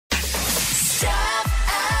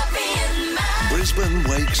Brisbane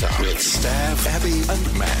Wakes Up with Stav, Abby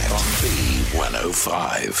and Matt on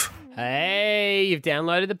B105. Hey, you've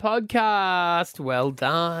downloaded the podcast. Well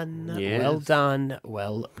done. Yes. Well done.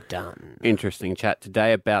 Well done. Interesting chat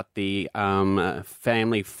today about the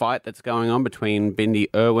family fight that's going on between Bob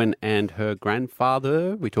Irwin and her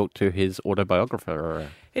grandfather. We talked to his autobiographer.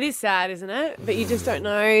 It is sad, isn't it? But you just don't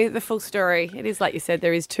know the full story. It is like you said,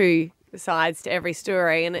 there is two sides to every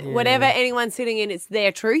story, and whatever anyone's sitting in, it's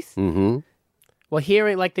their truth. Mm-hmm. Well,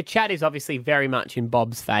 hearing, like, the chat is obviously very much in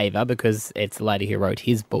Bob's favour because it's the lady who wrote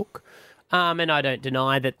his book. And I don't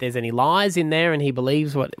deny that there's any lies in there and he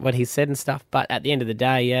believes what he said and stuff. But at the end of the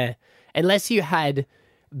day, yeah, unless you had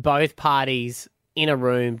both parties in a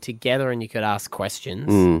room together and you could ask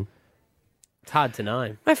questions, it's hard to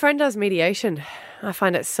know. My friend does mediation. I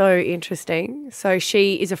find it so interesting. So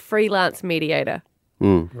she is a freelance mediator,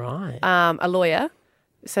 Right. a lawyer.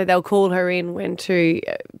 So they'll call her in when two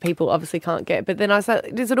people obviously can't get. But then I was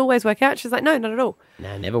like, does it always work out? She's like, no, not at all.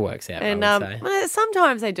 No, it never works out, And I would say. well,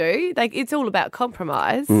 sometimes they do. Like, it's all about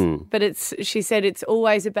compromise. But she said it's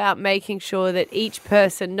always about making sure that each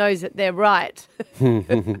person knows that they're right.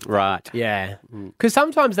 Right. Yeah. Because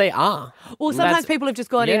sometimes they are. Well, sometimes people have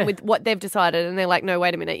just gone in with what they've decided and they're like, no,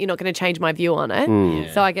 wait a minute, you're not going to change my view on it.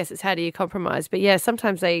 Yeah. So I guess it's how do you compromise? But yeah,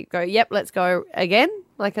 sometimes they go, yep, let's go again,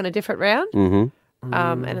 like on a different round.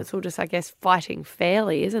 And it's all just, I guess, fighting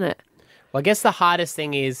fairly, isn't it? Well, I guess the hardest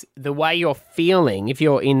thing is the way you're feeling. If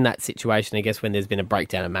you're in that situation, I guess when there's been a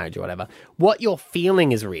breakdown of marriage or whatever, what you're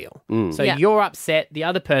feeling is real. So Yeah. you're upset, the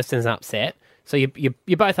other person's upset, so you're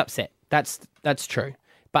both upset. That's true.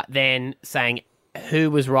 But then saying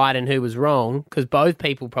who was right and who was wrong, because both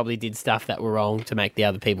people probably did stuff that were wrong to make the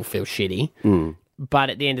other people feel shitty.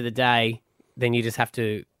 But at the end of the day, then you just have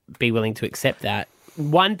to be willing to accept that.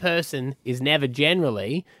 One person is never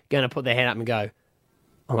generally going to put their hand up and go,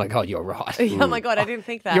 oh, my God, you're right. Oh, my God, I didn't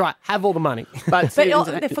think that. You're right. Have all the money. But,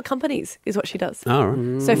 But for companies is what she does. all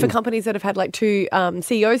right. So for companies that have had like two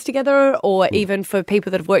CEOs together, or even for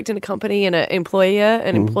people that have worked in a company and an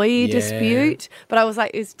employee dispute. But I was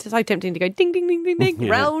like, it's so tempting to go ding, ding, ding, ding, ding,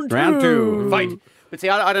 round two. Fight. But see,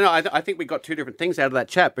 I don't know. I think we got two different things out of that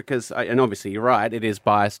chat because, and obviously you're right, it is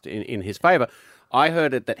biased in his favour. I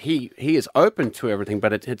heard it that he is open to everything,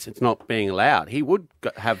 but it's not being allowed. He would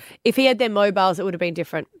have... If he had their mobiles, it would have been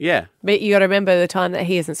different. Yeah. But you got to remember the time that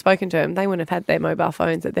he hasn't spoken to them, they wouldn't have had their mobile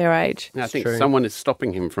phones at their age. I think someone is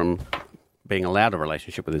stopping him from being allowed a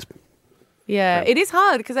relationship with his... Yeah, it is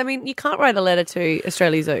hard because, I mean, you can't write a letter to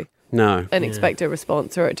Australia Zoo No. and expect a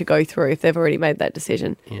response or it to go through if they've already made that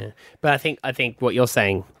decision. Yeah. But I think what you're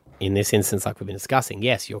saying in this instance, like we've been discussing,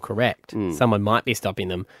 yes, you're correct. Someone might be stopping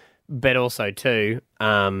them. But also, too,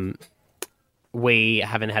 we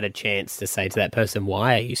haven't had a chance to say to that person,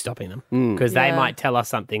 why are you stopping them? Because they might tell us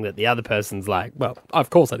something that the other person's like, well,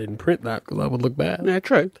 of course I didn't print that because I would look bad. Yeah,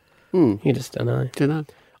 true. You just don't know. Don't know.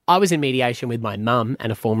 I was in mediation with my mum and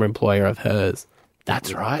a former employer of hers.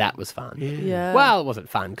 That's right. That was fun. Yeah. Well, it wasn't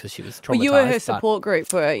fun because she was traumatized. Well, you were her but support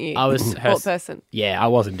group, weren't you? I was her support person. Yeah, I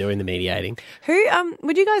wasn't doing the mediating. Who,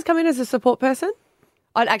 would you guys come in as a support person?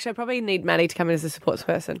 I'd probably need Maddie to come in as a support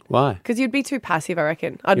person. Why? Because you'd be too passive, I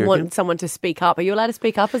reckon. I'd want someone to speak up. Are you allowed to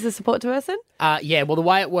speak up as a support person? Yeah, well, the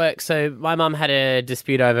way it works, so my mum had a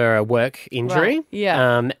dispute over a work injury. Right,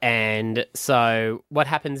 yeah. And so what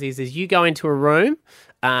happens is you go into a room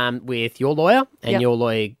with your lawyer, and your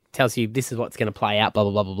lawyer tells you this is what's going to play out, blah,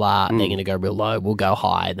 blah, blah, blah, blah. They're going to go real low, we'll go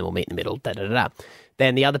high, and then we'll meet in the middle, da-da-da-da.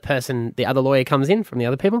 Then the other lawyer comes in from the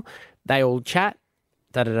other people. They all chat,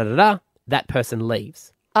 da-da-da-da-da. That person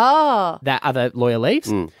leaves. Oh. That other lawyer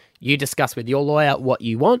leaves. You discuss with your lawyer what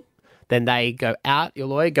you want. Then they go out. Your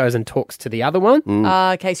lawyer goes and talks to the other one.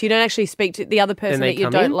 Okay, so you don't actually speak to the other person they that you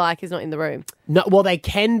come don't in. like is not in the room. No, well, they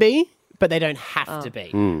can be, but they don't have to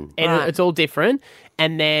be. And it's all different.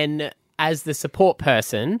 And then as the support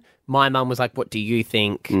person, my mum was like, what do you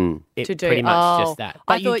think? It To do. pretty much just that.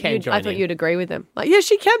 But I thought you can join I thought in. you'd agree with them. Like, yeah,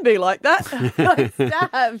 she can be like that. Like,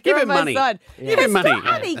 Stav, Give you're him on my money. side. Give him money. Stop,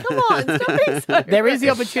 honey, come on, stop being so There is the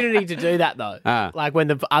opportunity to do that, though. Like when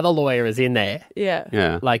the other lawyer is in there, Yeah.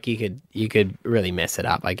 Yeah. like you could really mess it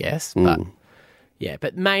up, I guess. But yeah,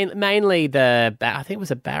 but mainly I think it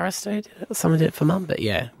was a barrister who did it, or someone did it for mum. But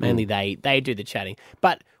yeah, mainly they do the chatting.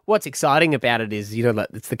 But what's exciting about it is, like,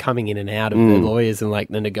 it's the coming in and out of the lawyers and like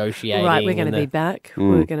the negotiating. Right, we're going to be back.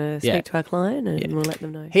 We're going to speak Yeah. to our client and we'll let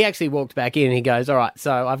them know. He actually walked back in and he goes, all right,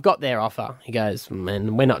 so I've got their offer. He goes,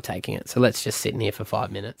 and we're not taking it. So let's just sit in here for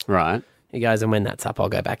 5 minutes. Right. He goes, and when that's up, I'll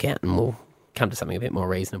go back out and we'll come to something a bit more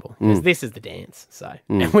reasonable. Because this is the dance. So,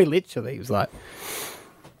 and we literally, he was like,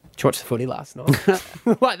 did you watch the footy last night?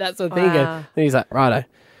 Like that sort of thing. Wow. And he's like, righto.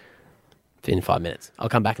 In 5 minutes. I'll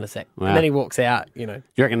come back in a sec. Wow. And then he walks out, You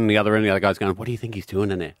reckon the other guy's going, what do you think he's doing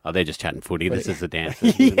in there? Oh, they're just chatting footy. This is the dance.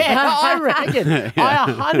 Yeah, I reckon.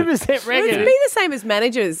 I 100% It'd reckon. be the same as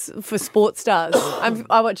managers for sports stars.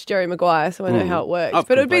 I watch Jerry Maguire, so I know how it works. Oh,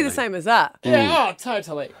 but it would be completely. the same as that. Yeah, oh,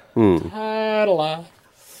 totally. Totally.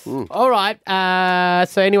 All right.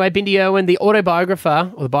 So anyway, Bindi Irwin, the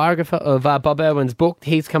autobiographer or the biographer of Bob Irwin's book,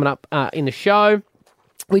 he's coming up in the show.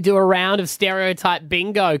 We do a round of Stereotype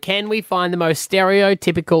Bingo. Can we find the most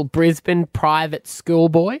stereotypical Brisbane private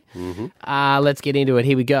schoolboy? Let's get into it.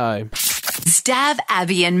 Here we go. Stav,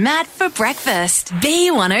 Abby and Matt for breakfast.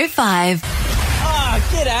 B105. Oh,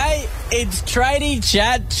 g'day. It's Tradie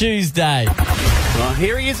Chat Tuesday. Well,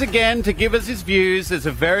 here he is again to give us his views. There's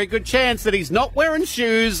a very good chance that he's not wearing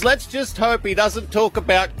shoes. Let's just hope he doesn't talk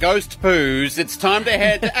about ghost poos. It's time to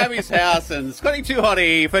head to Abby's house and Scotty Too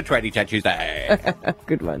Hottie for Tradie Chat Tuesday.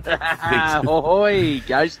 Good one. Ahoy,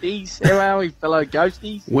 ghosties. How are we, fellow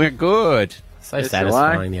ghosties? We're good. So That's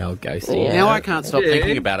satisfying, the old ghosty. Now I can't stop Yeah.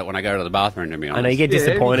 thinking about it when I go to the bathroom, to be honest. I know you get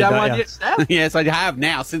disappointed, Have you don't done you? one yet, Stav? Yes, I have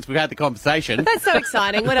now since we've had the conversation. That's so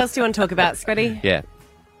exciting. What else do you want to talk about, Scotty? Yeah.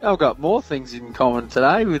 I've got more things in common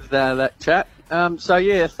today with that chat. So,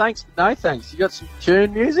 yeah, thanks, but no thanks. You got some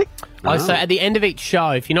tune music? Oh, so at the end of each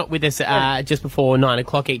show, if you're not with us just before 9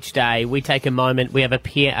 o'clock each day, we take a moment. We have a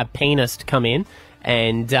pianist come in,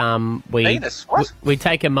 and we Penis? What? we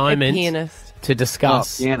take a moment Pianist. to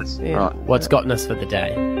discuss Pianist. Yeah. Right. what's gotten us for the day.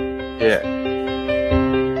 Yeah.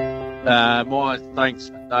 My thanks,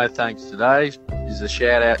 but no thanks today is a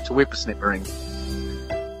shout out to whippersnippering.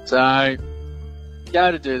 So,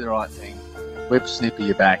 go to do the right thing. Whippersnipper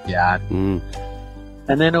your backyard. And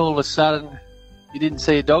then all of a sudden, you didn't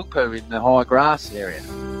see a dog poo in the high grass area.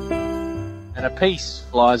 And a piece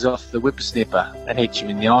flies off the whippersnipper and hits you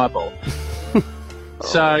in the eyeball.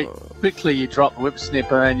 So, quickly you drop the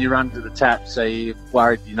whippersnipper and you run to the tap, so you're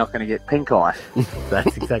worried you're not going to get pink eye.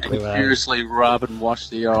 That's exactly right. Furiously rub and wash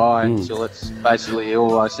the eye until it's basically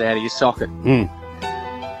almost out of your socket.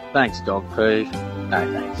 Thanks, dog poo.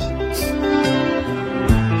 No thanks.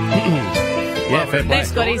 Yeah, fair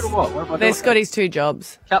play. There's Scotty's two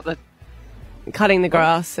jobs. Cut the... Cutting the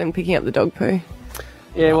grass and picking up the dog poo.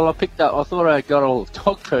 Yeah, well, I thought I got all the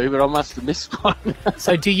dog poo, but I must have missed one.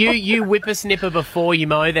 So do you whippersnipper before you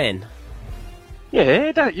mow then?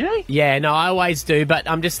 Yeah, don't you? Yeah, no, I always do, but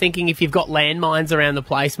I'm just thinking if you've got landmines around the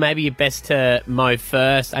place, maybe you're best to mow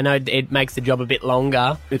first. I know it makes the job a bit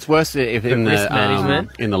longer. It's worse if in risk the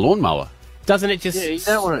management. in the lawnmower. Doesn't it just... Yeah, you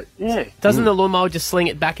don't want to... Yeah. Doesn't the lawnmower just sling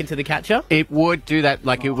it back into the catcher? It would do that,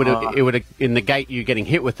 like it would in negate you getting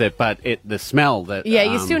hit with it, but the smell that Yeah,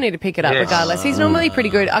 you still need to pick it up yes. regardless. He's normally pretty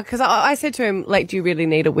good. Because I said to him, like, do you really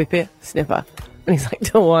need a whippersnipper? And he's like,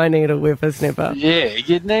 do I need a whippersnipper? Yeah,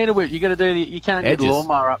 you need a whip. You got to do the... You can't get the Edges.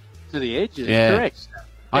 lawnmower up to the edges. Yeah. Correct.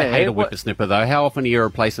 I Yeah, hate a what- whippersnipper though. How often are you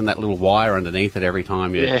replacing that little wire underneath it every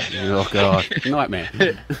time you? Yeah. Oh god, nightmare.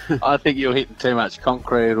 I think you're hitting too much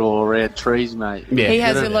concrete or around trees, mate. Yeah. He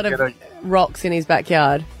has Get a lot get of rocks in his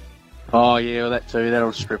backyard. Oh yeah, well, that too.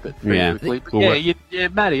 That'll strip it pretty Yeah. quickly. But Well, yeah,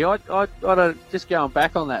 Matty, I just going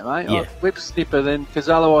back on that, mate. Yeah. Whippersnipper then, because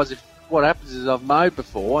otherwise, what happens is I've mowed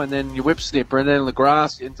before, and then you whippersnipper, and then the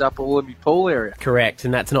grass ends up all in my pool area. Correct,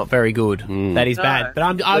 and that's not very good. That is No, bad. But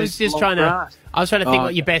I was leaves just long trying to... grass. I was trying to think Oh,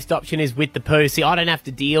 what your best option is with the poo. See, I don't have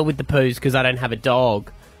to deal with the poos because I don't have a dog.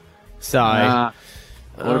 So...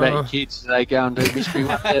 What about your kids? Do they go and do mystery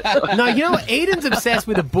with it? No, you know what? Eden's obsessed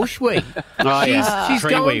with a bushwee. Oh yeah, She's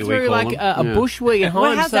Tree going wee, we through call like them. a Yeah. bushwee at home.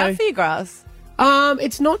 Well, how's so, that for your grass?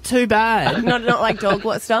 It's not too bad. Not like dog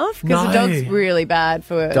what stuff? Because the No. dog's really bad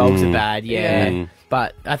for it. Dogs are bad, yeah. Yeah.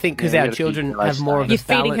 But I think because Yeah, you our gotta children keep your have more of a You're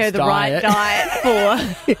feeding her balanced the right diet for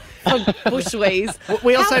bushwees.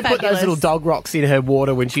 We also How put those fabulous. little dog rocks in her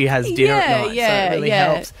water when she has dinner at night, so Yeah, it really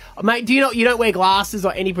yeah. helps. Mate, do you don't wear glasses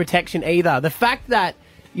or any protection either? The fact that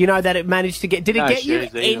that it managed to get... Did it No get you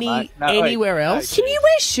shoes either, mate. No, anywhere wait, no else? Can you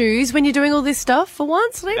wear shoes when you're doing all this stuff for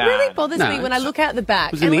once? Like, it really bothers No, me when I look out the back.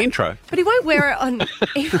 It was in and, the like, intro. But he won't wear it on.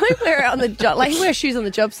 He won't wear it on the job. Like he wears shoes on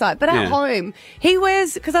the job site, but at Yeah. home he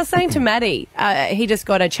wears. Because I was saying to Maddie, he just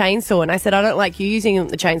got a chainsaw, and I said I don't like you using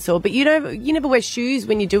the chainsaw, but you never wear shoes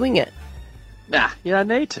when you're doing it. Nah, you don't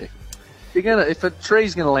need to. If a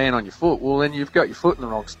tree's going to land on your foot, well, then you've got your foot in the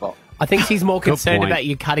wrong spot. I think she's more concerned point. about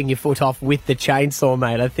you cutting your foot off with the chainsaw,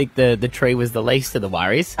 mate. I think the tree was the least of the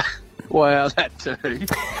worries. Well, that too.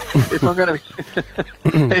 If I'm going to,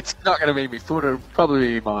 it's not going to be my foot. It'll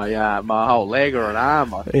probably be my whole leg or an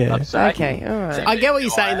arm. I'd say. Okay, all right. I get what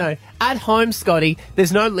you're saying, though. At home, Scotty,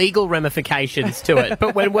 there's no legal ramifications to it.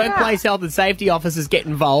 But when workplace health and safety officers get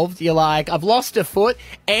involved, you're like, I've lost a foot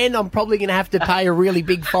and I'm probably going to have to pay a really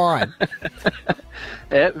big fine.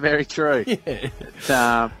 Yeah, very true.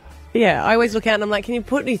 Yeah, I always look out and I'm like, can you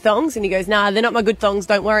put any thongs? And he goes, nah, they're not my good thongs,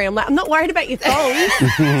 don't worry. I'm like, I'm not worried about your thongs.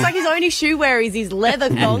 It's like his only shoe wear is his leather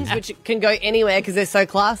thongs, which can go anywhere because they're so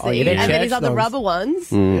classy. Oh, yeah, they're and then his church other thongs. rubber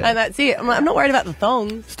ones, and that's it. I'm like, I'm not worried about the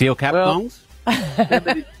thongs. Steel cap thongs?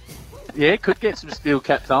 Yeah, could get some steel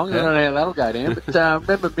cap thongs. I don't know how that'll go down. But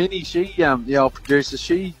remember Minnie, the old producer,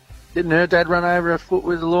 didn't her dad run over her foot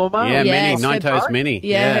with a lawnmower? Yeah, Yes. Minnie, nine-toes Minnie.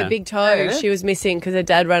 Yeah, her big toe. Yeah. She was missing because her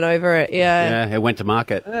dad ran over it. Yeah. Yeah, it went to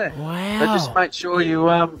market. Yeah. Wow. So just make sure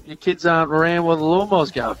your kids aren't around while the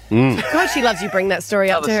lawnmower's going. God, she loves you bring that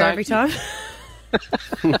story up Another to her every time.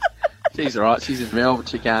 safety. She's all right. She's in Melbourne.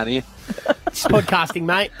 She can't hear. It's podcasting,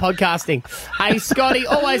 mate. Podcasting. Hey, Scotty,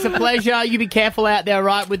 always a pleasure. You be careful out there,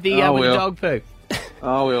 right, with the dog poo.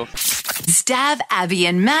 Oh, well. Stav, Abby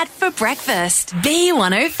and Matt for breakfast.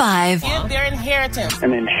 B105. Give their inheritance.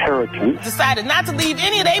 An inheritance. Decided not to leave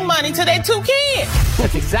any of their money to their 2 kids.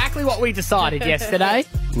 That's exactly what we decided yesterday.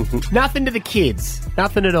 Nothing to the kids.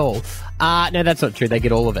 Nothing at all. No, that's not true. They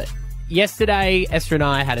get all of it. Yesterday, Esther and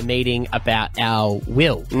I had a meeting about our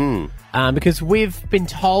will. Because we've been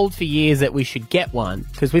told for years that we should get one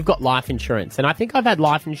because we've got life insurance. And I think I've had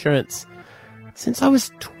life insurance since I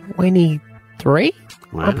was 23.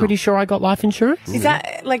 Wow. I'm pretty sure I got life insurance. Is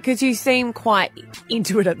that like because you seem quite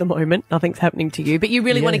into it at the moment? Nothing's happening to you, but you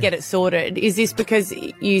really want to get it sorted. Is this because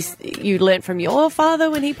you learnt from your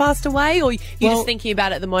father when he passed away, or you're just thinking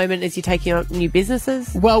about it at the moment as you're taking on new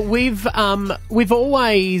businesses? Well, we've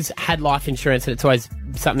always had life insurance, and it's always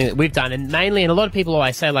something that we've done, and mainly, and a lot of people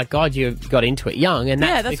always say, like, God, you got into it young, and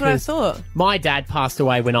that's what I because thought. My dad passed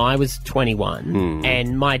away when I was 21,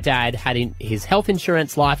 and my dad had his health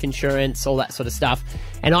insurance, life insurance, all that sort of stuff,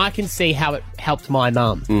 and I can see how it helped my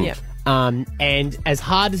mum. Yeah. And as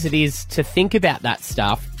hard as it is to think about that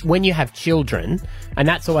stuff, when you have children, and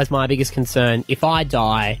that's always my biggest concern, if I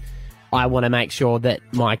die, I want to make sure that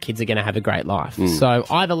my kids are going to have a great life. So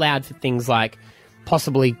I've allowed for things like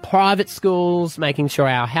possibly private schools, making sure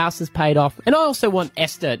our house is paid off. And I also want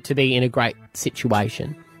Esther to be in a great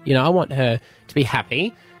situation. You know, I want her to be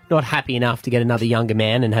happy, not happy enough to get another younger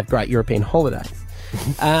man and have great European holidays.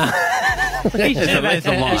 There's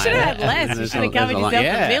a lot. You should have had less. You should have covered yourself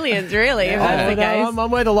with millions, really, if that's the case.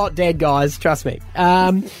 I'm worth a lot dead, guys. Trust me.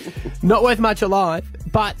 Not worth much alive.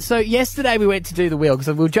 But so yesterday we went to do the will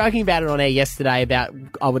because we were joking about it on air yesterday about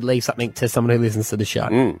I would leave something to someone who listens to the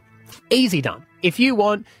show. Easy done. If you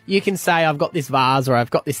want, you can say, I've got this vase or I've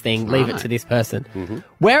got this thing, leave it to this person.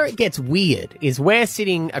 Where it gets weird is we're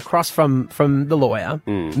sitting across from the lawyer,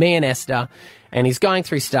 me and Esther, and he's going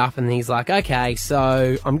through stuff and he's like, okay,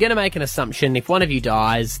 so I'm going to make an assumption. If one of you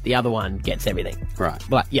dies, the other one gets everything. Right.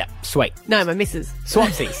 Like, yeah, sweet. No, my missus.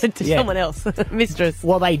 Swapsies. To Yeah. someone else. Mistress.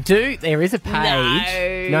 Well, they do. There is a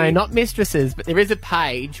page. No, not mistresses, but there is a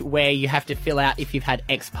page where you have to fill out if you've had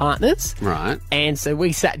ex-partners. Right. And so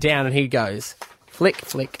we sat down and he goes, flick,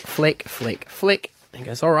 flick, flick, flick, flick. And he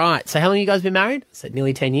goes, all right. So how long have you guys been married? I said,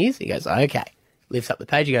 nearly 10 years. He goes, okay. Lifts up the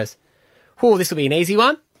page. He goes, oh, this will be an easy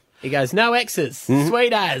one. He goes, no exes.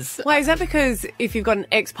 Sweet as. Why, is that because if you've got an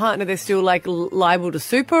ex-partner, they're still, like, liable to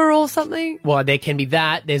super or something? Well, there can be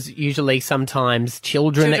that. There's usually sometimes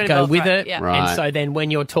children that go involved, with right, it. yeah. Right. And so then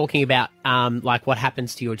when you're talking about, like, what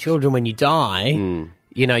happens to your children when you die,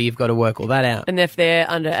 you know, you've got to work all that out. And if they're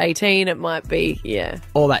under 18, it might be,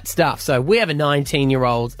 All that stuff. So we have a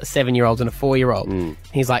 19-year-old, a 7-year-old, and a 4-year-old.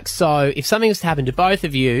 He's like, so if something was to happen to both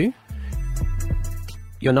of you,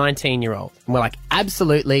 your 19-year-old. And we're like,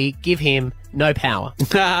 absolutely, give him no power.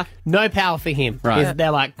 No power for him. Right.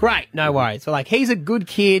 They're like, great, no worries. We're like, he's a good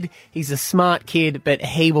kid, he's a smart kid, but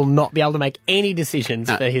he will not be able to make any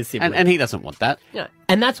decisions for his siblings. And he doesn't want that. No.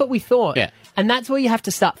 And that's what we thought. Yeah. And that's where you have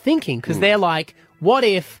to start thinking, because they're like, what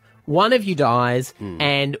if one of you dies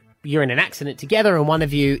and you're in an accident together and one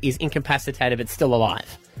of you is incapacitated but still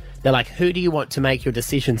alive? They're like, who do you want to make your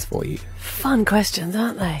decisions for you? fun questions,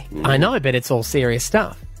 aren't they? I know, but it's all serious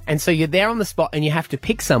stuff. And so you're there on the spot and you have to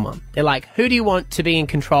pick someone. They're like, who do you want to be in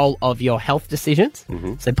control of your health decisions?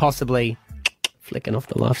 So possibly flicking off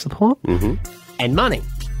the life support and money.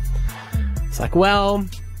 It's like, well,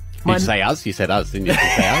 You say us? You said us, didn't you?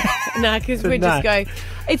 Say us? No, because we just go,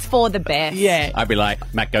 it's for the best. Yeah. I'd be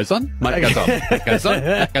like, Matt goes on, Matt goes on, Matt goes on,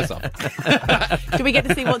 Matt goes on. Do we get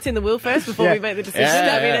to see what's in the will first before we make the decision?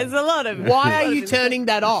 Yeah, I mean, yeah. there's a lot of... Why are you turning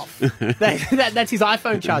that off? That's his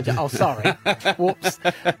iPhone charger. Oh, sorry. Whoops.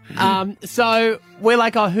 So we're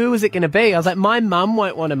like, oh, who is it going to be? I was like, my mum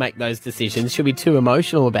won't want to make those decisions. She'll be too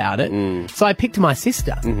emotional about it. So I picked my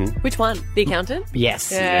sister. Which one? The accountant?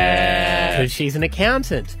 Yes. Yeah. Because she's an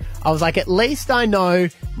accountant. I was like, at least I know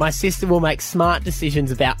my sister will make smart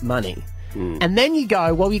decisions about money. And then you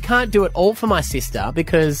go, well, you can't do it all for my sister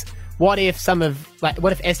because what if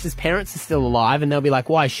what if Esther's parents are still alive and they'll be like,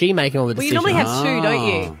 why is she making all the Well, decisions? you normally have two, don't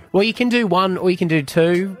you? Well, you can do one or you can do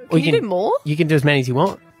two. Or Can you do more? You can do as many as you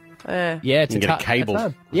want. Yeah, You can get a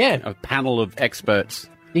cable. Yeah, A panel of experts.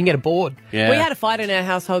 you can get a board. Yeah. We had a fight in our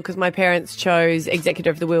household because my parents chose executor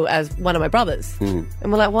of the will as one of my brothers. And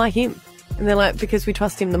we're like, why him? And they're like, because we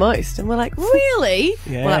trust him the most. And we're like, really?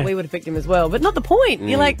 Yeah. Well, like, we would have picked him as well. But not the point.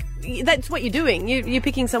 You're like, that's what you're doing. You're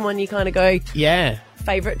picking someone you kind of go, Yeah.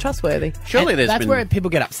 favourite, trustworthy. Surely there's That's been... where people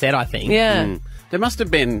get upset, I think. Yeah. There must have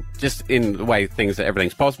been, just in the way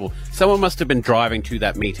everything's possible, someone must have been driving to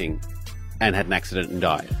that meeting and had an accident and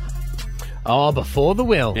died. Oh, before the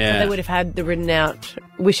will. Yeah. They would have had the written out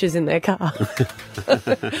wishes in their car. Is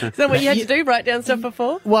that what you had to do? Write down stuff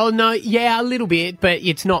before? Well, no, yeah, a little bit, but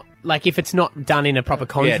it's not, like, if it's not done in a proper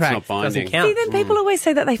contract, not it doesn't binding. count. See, then people always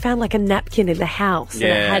say that they found like a napkin in the house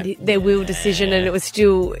Yeah. and it had their will decision and it was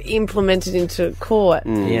still implemented into court.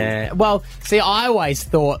 Yeah. Well, see, I always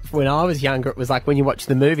thought when I was younger, it was like when you watch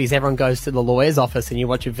the movies, everyone goes to the lawyer's office and you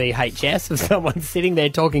watch a VHS of someone sitting there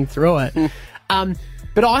talking through it.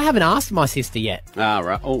 But I haven't asked my sister yet. Ah,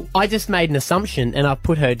 right. Oh. I just made an assumption and I've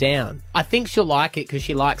put her down. I think she'll like it because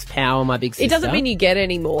she likes power, my big sister. It doesn't mean you get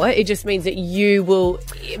any more. It just means that you will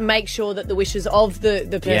make sure that the wishes of the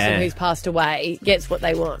person Yeah. who's passed away gets what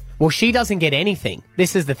they want. Well, she doesn't get anything.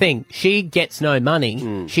 This is the thing. She gets no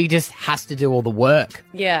money. She just has to do all the work.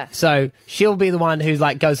 Yeah. So she'll be the one who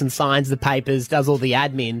like goes and signs the papers, does all the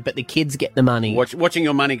admin, but the kids get the money. Watching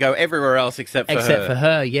your money go everywhere else except for her. Except for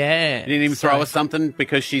her, yeah. You didn't even throw us something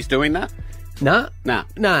because she's doing that? No. Nah.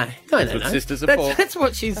 No. That's what sisters are for. That's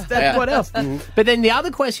what she's... That's Yeah. what else. But then the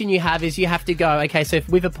other question you have is you have to go, okay, so if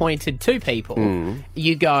we've appointed two people,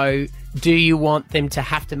 you go, do you want them to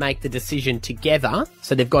have to make the decision together,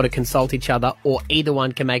 so they've got to consult each other, or either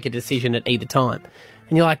one can make a decision at either time?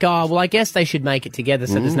 And you're like, oh, well, I guess they should make it together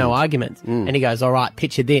so there's no argument. And he goes, all right,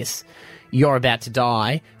 picture this. You're about to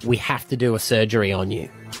die. We have to do a surgery on you.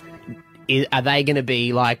 Are they going to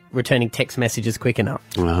be, like, returning text messages quick enough?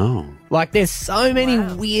 Oh. Like, there's so many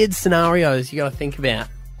weird scenarios you got to think about.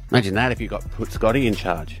 Imagine that if you put Scotty in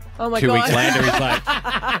charge. Oh, my 2 God. weeks later, he's like,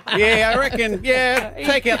 yeah, I reckon,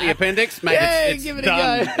 take out the appendix, mate. Yeah, it's give it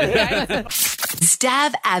done. a go.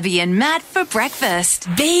 Stab Abby and Matt for breakfast.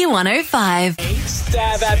 B105.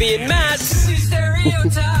 Stav, Abby and Matt.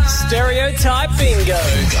 Stereotype Bingo.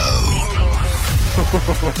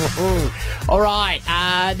 All right,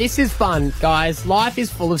 this is fun, guys. Life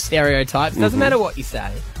is full of stereotypes. Doesn't matter what you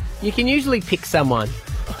say. You can usually pick someone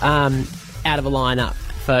out of a lineup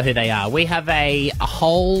for who they are. We have a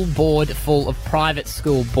whole board full of private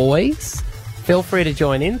school boys. Feel free to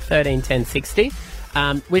join in, 13 10 60.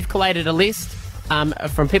 We've collated a list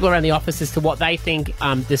from people around the office as to what they think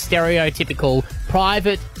the stereotypical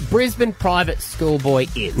Brisbane private school boy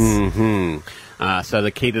is. So the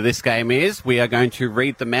key to this game is we are going to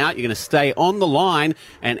read them out. You're going to stay on the line,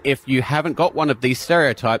 and if you haven't got one of these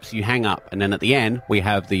stereotypes, you hang up. And then at the end, we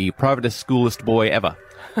have the privatest, schoolest boy ever.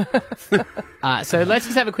 So let's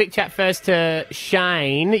just have a quick chat first to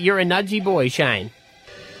Shane. You're a nudgy boy, Shane.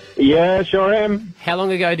 Yeah, sure am. How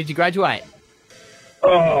long ago did you graduate?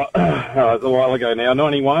 Oh, it's a while ago now.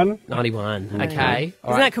 91. 91. Okay. All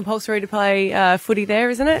Isn't right. that compulsory to play footy there,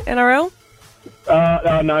 isn't it? NRL? No,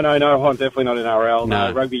 I'm definitely not in RL.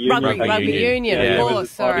 No. Rugby union. Rugby union, Yeah. of course.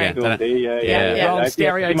 Sorry. Yeah. Wrong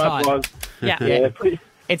stereotype. Yeah.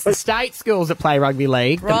 It's the state schools that play rugby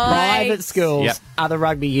league. The Right. private schools Yep. are the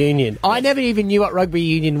rugby union. I never even knew what rugby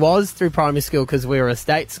union was through primary school because we were a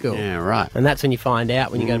state school. Yeah, right. And that's when you find out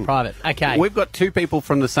when you go to private. Okay. We've got two people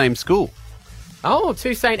from the same school. Oh,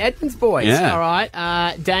 two St. Edmunds boys. Yeah. All right.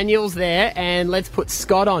 Daniel's there, and let's put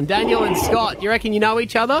Scott on. Daniel and Scott, you reckon you know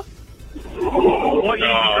each other? What year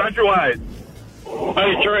did you graduate?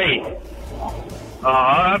 03.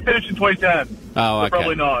 I finished in 2010. Oh, okay.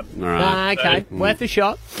 Probably not. All right. Okay, worth a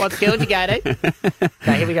shot. What skill did you get it?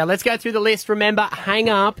 Okay, here we go. Let's go through the list. Remember, hang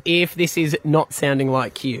up if this is not sounding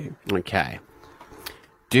like you. Okay.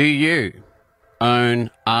 Do you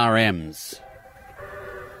own RMs?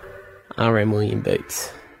 RM William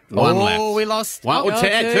Boots. One left. Oh, we lost. One, oh, two.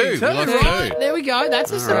 We lost Right, two. there we go.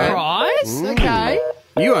 That's a surprise. Okay.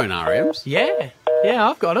 You own RMs. Yeah. Yeah,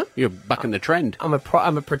 I've got it. You're bucking the trend. I'm a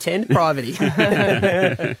pretend private.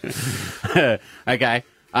 Okay.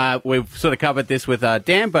 We've sort of covered this with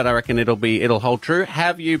Dan, but I reckon it'll hold true.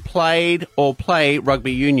 Have you played or play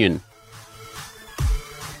rugby union?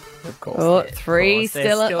 Of course. Oh, three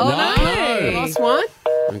still. No. No. We lost one.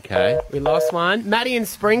 Okay. We lost one. Maddie in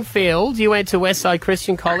Springfield, you went to Westside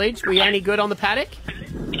Christian College. Were you any good on the paddock?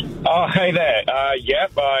 Oh, hey there.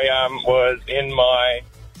 Yep, I was in my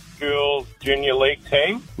school's junior league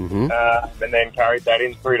team, and then carried that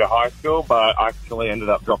in through to high school, but I actually ended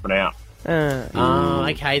up dropping out. Oh,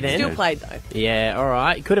 okay then. Still played though. Yeah, all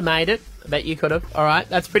right. You could have made it. I bet you could have. All right,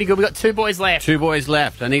 that's pretty good. We've got two boys left. Two boys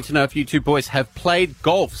left. I need to know if you two boys have played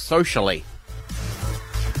golf socially.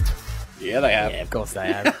 Yeah, they have. Yeah, of course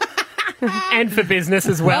they have. And for business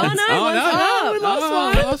as well. Oh, no, one's up. we lost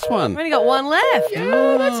one. Lost one. We've only got one left.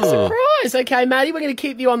 Yeah, that's a surprise. Okay, Maddie, we're going to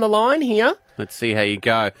keep you on the line here. Let's see how you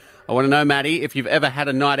go. I want to know, Maddie, if you've ever had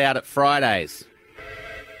a night out at Fridays.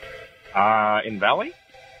 In Valley?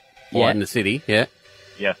 Or in the city, yeah.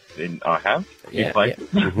 Yes, I have. Yeah, Played.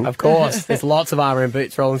 Of course. There's lots of RM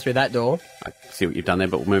boots rolling through that door. I see what you've done there,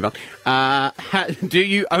 but we'll move on. Do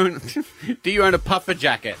you own a puffer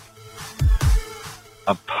jacket?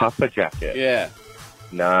 A puffer jacket? Yeah.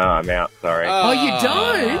 No, I'm out, sorry. Oh, you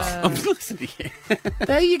don't? I'm listening to you.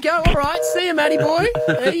 There you go. All right. See you, Matty boy.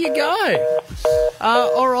 There you go.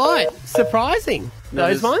 All right. Surprising.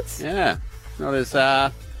 Those ones? Yeah. Not as,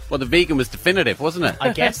 well, the vegan was definitive, wasn't it?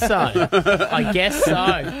 I guess so. I guess so.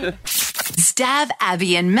 Stav,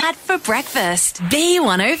 Abby and Matt for breakfast.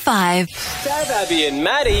 B105. Stav, Abby and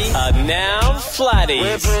Maddie are now flatties.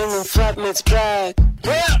 We're bringing flatmates back.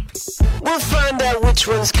 We'll find out which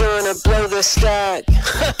one's gonna blow the stack.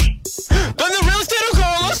 Then the real estate will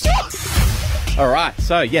go, let's talk. All right.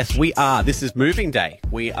 So, yes, we are. This is moving day.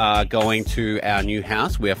 We are going to our new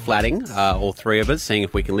house. We are flatting, all three of us, seeing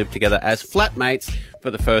if we can live together as flatmates for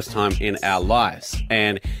the first time in our lives.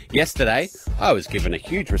 And yesterday, I was given a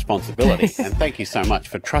huge responsibility. And thank you so much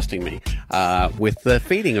for trusting me with the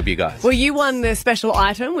feeding of you guys. Well, you won the special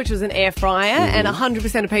item, which was an air fryer, and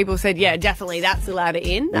 100% of people said, yeah, definitely, that's allowed it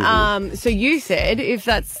in. So you said, if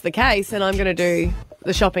that's the case, then I'm going to do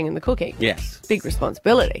the shopping and the cooking. Yes. Big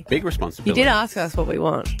responsibility. Big responsibility. You did ask us what we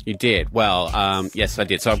want. You did. Well, yes, I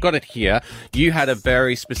did. So I've got it here. You had a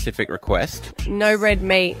very specific request. No red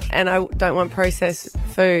meat, and I don't want processed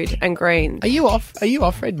food and greens. Are you off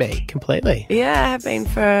red meat completely? Yeah, I have been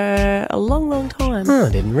for a long, long time. Oh,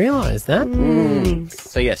 I didn't realise that.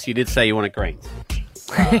 So, yes, you did say you wanted greens.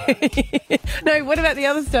 No, what about the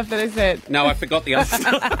other stuff that I said? No, I forgot the other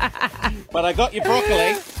stuff. But I got your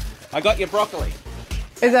broccoli.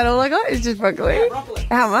 Is that all I got? It's just broccoli? Yeah, broccoli.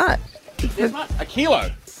 How much? This much? A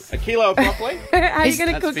kilo of broccoli. How are you going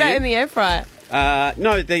to That's cook for that you. in the air fryer?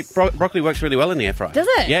 No, the broccoli works really well in the air fryer. Does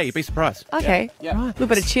it? Yeah, you'd be surprised. Okay. Yeah. Right. A little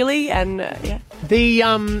bit of chili and, yeah. The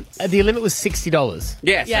limit was $60.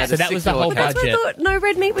 Yes. Yeah. So that was the whole That's why I budget. thought no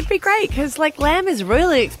red meat would be great, because, like, lamb is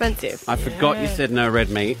really expensive. I forgot you said no red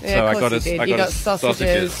meat, Yeah, so of I course got you us. did. I You got got us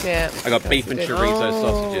sausages, yeah. I got beef and chorizo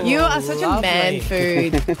sausages. You are such a lovely. man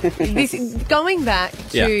food. Going back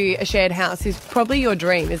to a shared house is probably your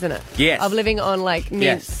dream, isn't it? Yes. Of living on, like,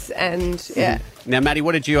 mince and, yeah. Now, Maddie,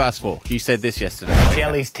 what did you ask for? You said this yesterday.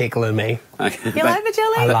 Jelly's tickling me. You like the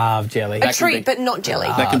jelly? I love jelly. A treat, but not jelly.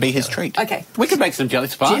 That can be his treat. Okay. We could make some jelly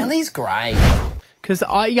fun. Jelly's great. Because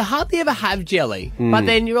you hardly ever have jelly. But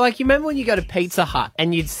then you're like, you remember when you go to Pizza Hut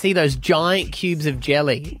and you'd see those giant cubes of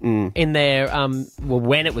jelly in their,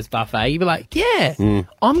 when it was buffet, you'd be like, yeah,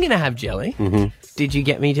 I'm going to have jelly. Did you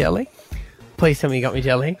get me jelly? Please tell me you got me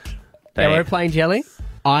jelly. Aeroplane jelly?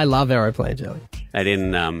 I love aeroplane jelly. They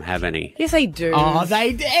didn't have any. Yes, they do. Oh,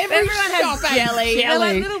 everyone has jelly. They're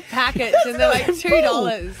like little packets and they're like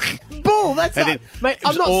 $2. Bull, that's They like, didn't- mate, it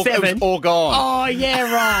was I'm not all, seven. It was all gone. Oh, yeah,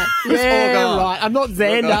 right. was all Yeah, gone. right. I'm not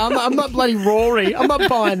Xander. I'm not bloody Rory. I'm not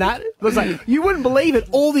buying that. It was like, you wouldn't believe it.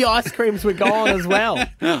 All the ice creams were gone as well.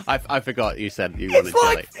 I forgot you said you wanted It's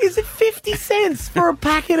like, jelly. is it 50 cents for a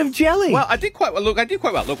packet of jelly? Well, I did quite well. Look,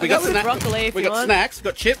 we go with broccoli if we you got want. snacks. We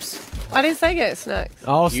got chips. I didn't say get snacks.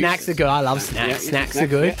 oh, snacks are good. I love snacks. Snacks are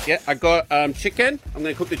good. Yeah, I got chicken. I'm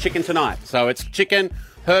going to cook the chicken tonight. So it's chicken,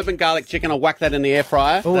 herb and garlic chicken. I'll whack that in the air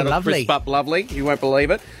fryer. Oh, That'll lovely. crisp up lovely. You won't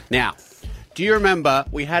believe it. Now, do you remember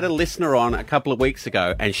we had a listener on a couple of weeks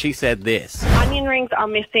ago and she said this? Onion rings are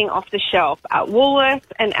missing off the shelf at Woolworths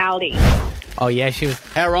and Aldi. Oh, yeah, she was...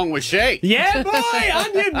 How wrong was she? Yeah, boy,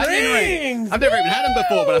 onion rings! I've never even had them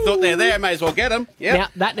before, but I thought they're there. May as well get them. Yep. Now,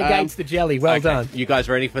 that negates the jelly. Well done. You guys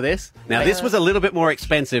ready for this? Now, this was a little bit more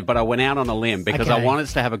expensive, but I went out on a limb because I wanted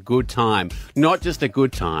us to have a good time. Not just a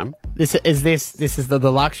good time. This is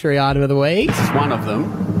the luxury item of the week? This is one of them.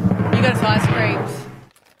 You got us ice creams.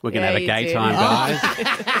 We're going to have a gay time, guys.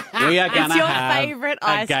 We are going to have favourite a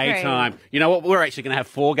ice gay cream. time. You know what? We're actually going to have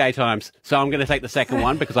 4 gay times. So I'm going to take the second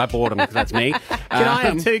one because I bought them because that's me. Can I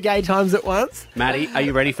have 2 gay times at once? Maddie, are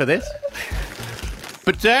you ready for this?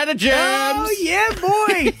 Potato jams! Oh, yeah,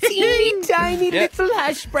 boy! Teeny tiny little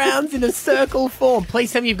hash browns in a circle form.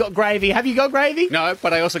 Please tell me you've got gravy. Have you got gravy? No,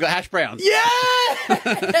 but I also got hash browns. Yeah!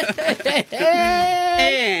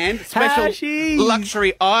 And special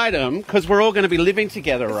luxury item, because we're all going to be living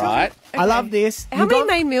together, right? I love this. How many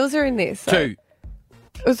main meals are in this? 2.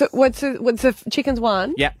 What's the chicken's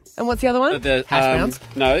one? Yep. And what's the other one? The, Hash browns?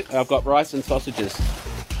 No, I've got rice and sausages.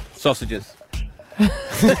 Sausages.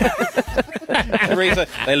 Teresa,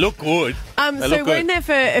 they look good. So we're in there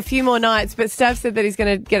for a few more nights, but Stav said that he's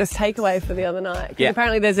going to get us takeaway for the other night. 'Cause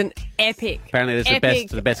apparently there's an epic. Apparently there's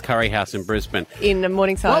the best curry house in Brisbane. In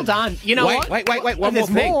Morningside. Well done. You know what? Wait. One more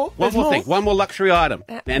thing. One more thing. One more luxury item.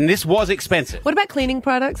 And this was expensive. What about cleaning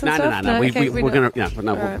products and stuff? No. Okay, We're going to...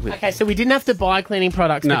 No. Okay, so we didn't have to buy cleaning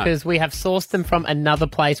products because we have sourced them from another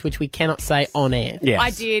place which we cannot say on air. Yes.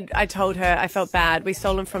 I did. I told her. I felt bad. We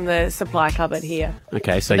stole them from the supply cupboard here.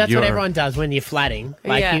 Okay, so that's what everyone does when you're flatting.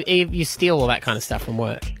 Like Yeah. you steal all that kind of stuff from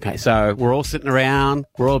work. Okay, so we're all sitting around.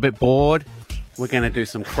 We're all a bit bored. We're going to do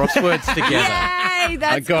some crosswords together. Yay,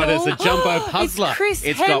 that's I got cool. it's a jumbo puzzler. It's Chris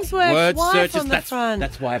It's got Hemsworth's word wife searches. on the front.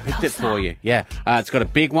 That's why I picked it for you. Yeah, it's got a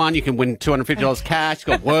big one. You can win $250 cash. It's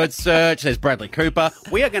got word search. There's Bradley Cooper.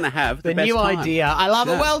 We are going to have the best new time. idea. I love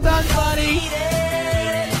it. Well done, buddy.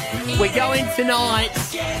 We're going tonight.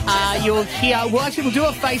 You'll hear. Well, actually, we'll do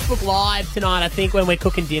a Facebook Live tonight, I think, when we're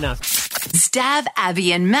cooking dinner. Stav,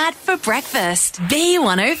 Abby and Matt for breakfast.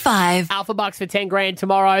 B105. Alpha Bucks for 10 grand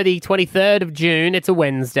tomorrow, the 23rd of June. It's a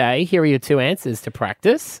Wednesday. Here are your 2 answers to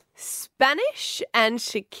practice. Spanish and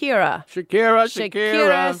Shakira.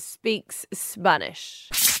 Shakira. Speaks Spanish.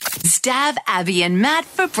 Stav, Abby and Matt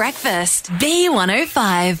for breakfast.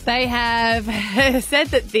 B105. They have said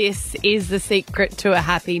that this is the secret to a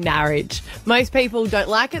happy marriage. Most people don't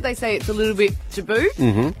like it. They say it's a little bit taboo,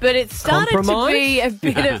 but it's started to be a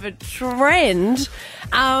bit of a trend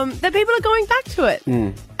that people are going back to it.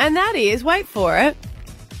 And that is, wait for it,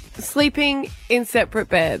 sleeping in separate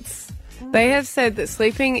beds. They have said that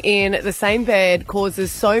sleeping in the same bed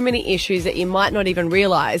causes so many issues that you might not even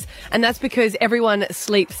realise, and that's because everyone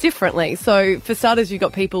sleeps differently. So, for starters, you've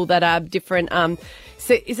got people that are different.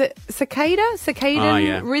 Is it circadian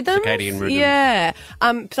rhythms? Circadian rhythms. Yeah.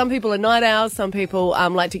 Some people are night owls. Some people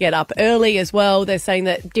like to get up early as well. They're saying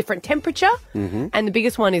that different temperature, and the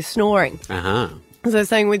biggest one is snoring. So they're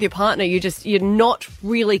saying with your partner, you're not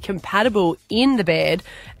really compatible in the bed,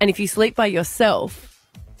 and if you sleep by yourself,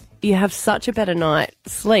 you have such a better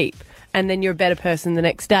night's sleep, and then you're a better person the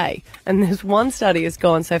next day. And there's one study has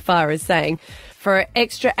gone so far as saying for an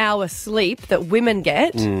extra hour sleep that women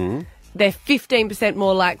get, they're 15%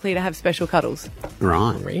 more likely to have special cuddles.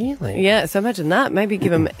 Right. Really? Yeah, so imagine that. Maybe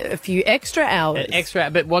give them a few extra hours.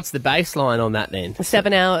 But what's the baseline on that then?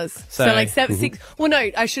 7 hours. So like 6. Well,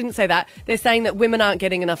 no, I shouldn't say that. They're saying that women aren't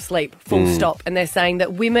getting enough sleep, full stop. And they're saying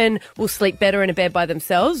that women will sleep better in a bed by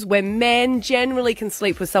themselves, where men generally can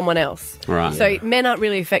sleep with someone else. Right. So men aren't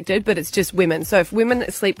really affected, but it's just women. So if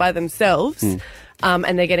women sleep by themselves,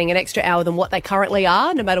 and they're getting an extra hour than what they currently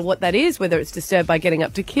are, no matter what that is, whether it's disturbed by getting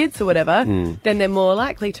up to kids or whatever, then they're more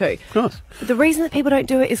likely to. Of course. But the reason that people don't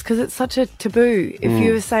do it is because it's such a taboo. If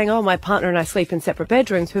you were saying, my partner and I sleep in separate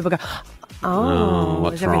bedrooms, people go,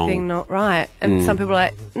 what's is everything wrong? not right? And some people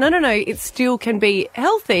are like, no, it still can be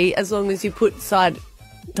healthy as long as you put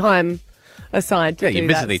time aside to do you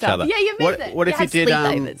visit each stuff. other. Yeah, you visit. What if you did?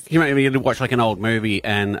 sleepovers. You remember you watch like an old movie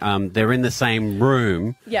and they're in the same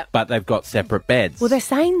room, but they've got separate beds. Well, they're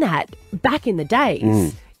saying that back in the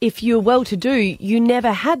days, if you're well-to-do, you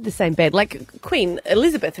never had the same bed. Like Queen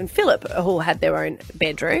Elizabeth and Philip all had their own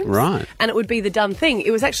bedrooms. Right. And it would be the done thing. It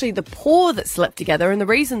was actually the poor that slept together, and the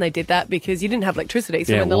reason they did that because you didn't have electricity.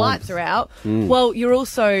 So when the warmth. lights are out, well, you're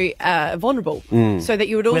also vulnerable. So that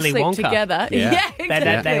you would all Willy sleep Wonka. together. Yeah.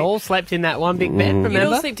 Exactly. They all slept in that one big bed, remember? You'd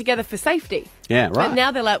all sleep together for safety. Yeah, right. But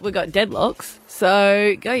now they're like, we've got deadlocks,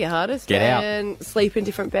 so go your hardest Get out. and sleep in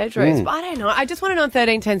different bedrooms. But I don't know. I just want to know on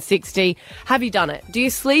 13 10 60, have you done it? Do you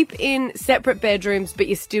sleep in separate bedrooms but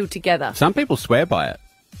you're still together? Some people swear by it.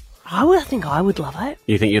 I think I would love it.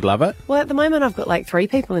 You think you'd love it? Well, at the moment, I've got like 3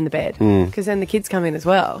 people in the bed because then the kids come in as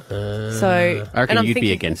well. So I reckon you'd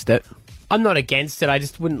be against it. I'm not against it. I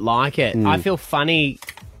just wouldn't like it. I feel funny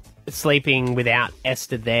sleeping without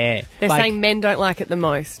Esther there. They're saying men don't like it the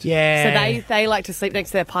most. Yeah. So they like to sleep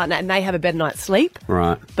next to their partner and they have a better night's sleep.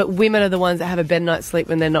 Right. But women are the ones that have a better night's sleep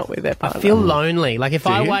when they're not with their partner. I feel lonely. Like if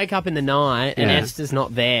I you? wake up in the night and Esther's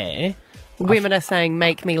not there, Women are saying,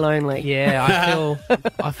 make me lonely. yeah,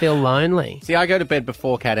 I feel lonely. See, I go to bed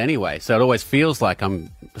before Kat anyway, so it always feels like I'm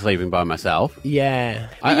sleeping by myself. Yeah.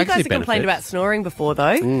 Well, you I can guys see have complained benefits. about snoring before,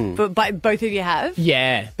 though. But both of you have.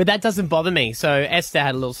 Yeah, but that doesn't bother me. So Esther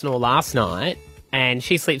had a little snore last night, and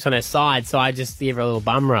she sleeps on her side, so I just give her a little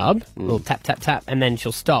bum rub, a little tap, tap, tap, and then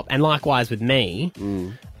she'll stop. And likewise with me.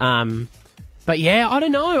 But yeah, I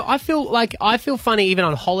don't know. I feel funny even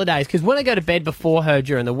on holidays, because when I go to bed before her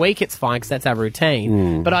during the week, it's fine because that's our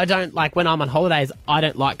routine. But I don't like when I'm on holidays. I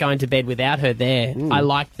don't like going to bed without her there. I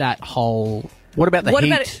like that whole. What about the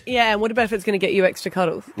heat? And what about if it's going to get you extra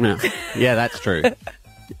cuddles? No. Yeah, that's true.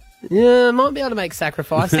 Yeah, I might be able to make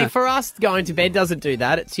sacrifice. See, for us, going to bed doesn't do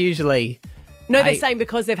that. It's usually. No, they're saying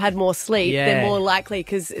because they've had more sleep, they're more likely,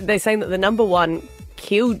 because they're saying that the number one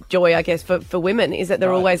killjoy, I guess, for women is that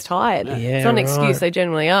they're always tired. Yeah, it's not an excuse, they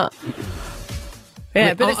generally are.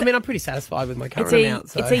 Yeah, but I'm pretty satisfied with my current it's amount.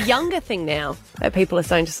 So. It's a younger thing now that people are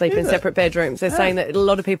starting to sleep in separate bedrooms. They're saying that a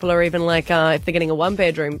lot of people are even like, if they're getting a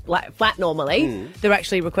 1-bedroom flat normally, they're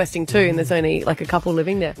actually requesting 2, and there's only like a couple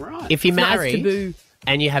living there. Right. If you're It's not as married taboo.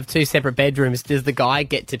 and you have 2 separate bedrooms, does the guy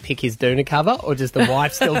get to pick his doona cover, or does the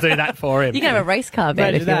wife still do that for him? You can have a race car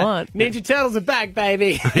bed if you want. Ninja Turtles are back,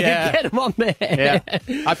 baby. Yeah. Get them on there. Yeah,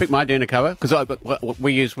 I picked my doona cover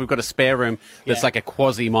because we've got a spare room that's like a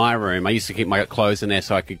quasi my room. I used to keep my clothes in there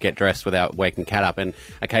so I could get dressed without waking Kat up, and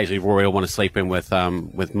occasionally Rory will want to sleep in with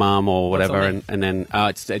mum or whatever, and then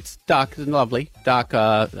it's dark and lovely, dark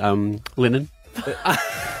linen.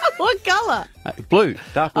 What colour? Blue,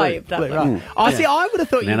 dark blue. Oh, yeah, dark blue. Right. See, I would have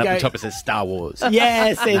thought And you'd then go. up the top it says Star Wars.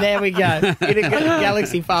 Yeah, see, there we go. In a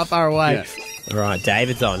galaxy far, far away. All right,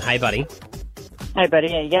 David's on. Hey, buddy. Hey,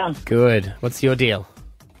 buddy, how you going? Good. What's your deal?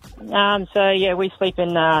 So, yeah, we sleep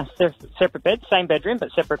in separate beds, same bedroom,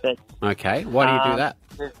 but separate beds. Okay, why do you do that?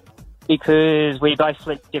 Because we both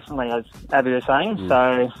sleep differently, as Abby was saying.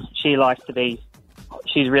 So she likes to be,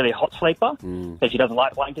 she's a really hot sleeper, so she doesn't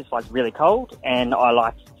like blankets, likes really cold, and I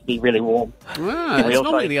like to be really warm. Ah, it's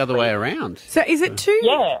normally the other way around. So is it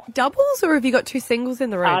 2 doubles, or have you got 2 singles in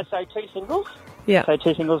the room? So 2 singles. Yeah. So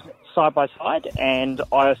 2 singles side by side, and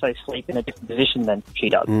I also sleep in a different position than she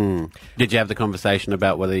does. Did you have the conversation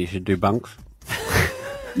about whether you should do bunks?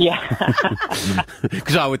 Yeah.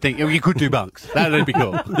 Because I would think you could do bunks. That would be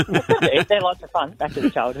cool. They're lots of fun, back to the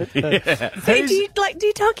childhood. So do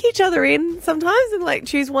you tuck each other in sometimes and like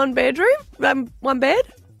choose one bedroom, one bed?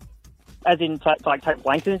 As in, like, take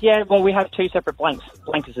blankets? Yeah, well, we have 2 separate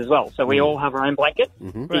blankets as well. So we all have our own blanket,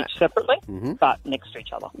 each separately, but next to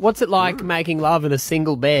each other. What's it like making love in a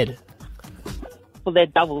single bed? Well, they're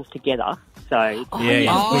doubles together, so... You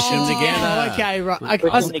push them together. Okay, right.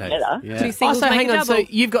 Push them together. Yeah. 2 singles So make hang a on, so double.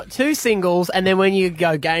 you've got 2 singles, and then when you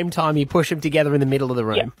go game time, you push them together in the middle of the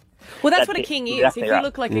room. Yeah. Well, that's That's what a it. king is. Exactly if you right.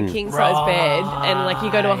 look like a king-size bed and like you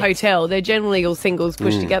go to a hotel, they're generally all singles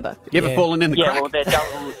pushed together. You ever fallen in the Yeah, crack? well, they're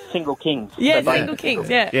double single kings. Yeah, So single kings,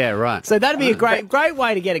 yeah. Yeah, right. So that'd be a great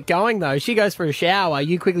way to get it going, though. She goes for a shower,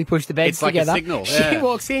 you quickly push the beds It's like a together. signal, She yeah.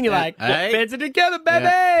 walks in, you're like, Hey. beds are together,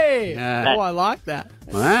 baby! Yeah. Oh, I like that.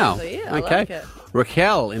 Wow. So, yeah, I okay. like it.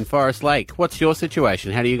 Raquel in Forest Lake, what's your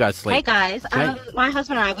situation? How do you guys sleep? Hey guys, Hey. my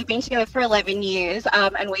husband and I, we've been together for 11 years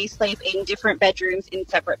and we sleep in different bedrooms in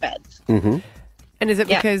separate beds. Mm-hmm. And is it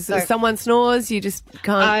Yeah, because so- someone snores, you just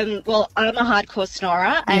can't... Well, I'm a hardcore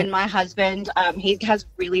snorer and my husband, he has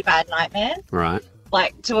really bad nightmares, Right.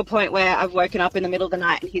 like to a point where I've woken up in the middle of the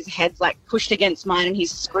night and his head's like pushed against mine and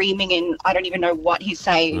he's screaming and I don't even know what he's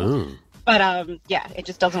saying. Oh. But yeah, it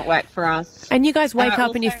just doesn't work for us. And you guys wake I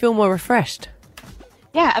up and you also- feel more refreshed.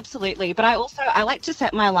 Yeah, absolutely. But I like to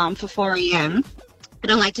set my alarm for 4 a.m.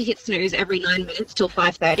 and I like to hit snooze every 9 minutes till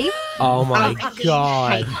 5:30. Oh, my I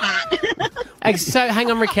God. hate that. So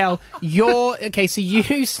hang on, Raquel. So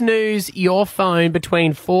you snooze your phone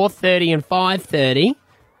between 4:30 and 5:30.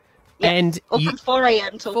 And Or from 4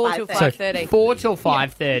 a.m. till 4 till 5:30. 5:30. 4 till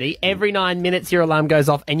 5:30. Every 9 minutes your alarm goes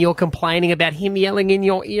off and you're complaining about him yelling in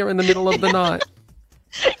your ear in the middle of the night.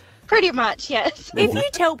 Pretty much, yes. If you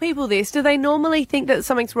tell people this, do they normally think that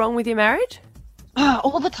something's wrong with your marriage?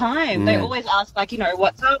 All the time. They always ask, like,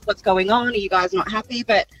 what's up? What's going on? Are you guys not happy?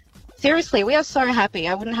 But seriously, we are so happy.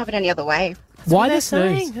 I wouldn't have it any other way. Why They're the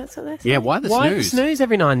snooze? saying. That's what they're saying. Yeah, why the Why the snooze? snooze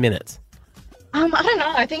every 9 minutes? I don't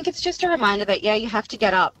know. I think it's just a reminder that, yeah, you have to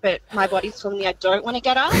get up, but my body's telling me I don't want to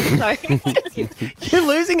get up. So You're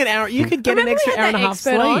losing an hour. You could get an extra hour and a half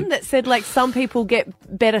sleep. On that said, like, some people get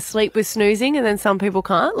better sleep with snoozing and then some people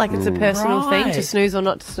can't. Like, it's a personal thing to snooze or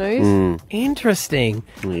not to snooze. Interesting.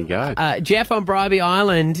 There you go. Jeff on Bribey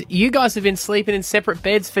Island, you guys have been sleeping in separate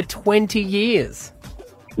beds for 20 years.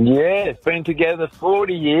 Yeah, it's been together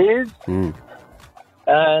 40 years.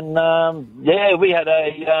 And, we had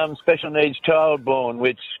a special needs child born,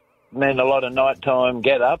 which meant a lot of nighttime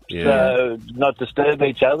get-ups. Yeah. So, not disturb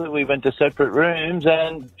each other, we went to separate rooms,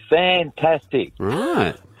 and fantastic.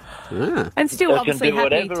 Right. Yeah. And still I obviously can do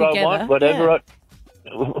happy whatever together. I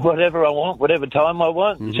want, whatever I want, whatever time I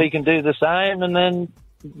want. She can do the same, and then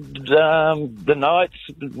the nights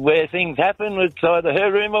where things happen, it's either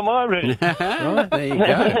her room or my room. Right, there you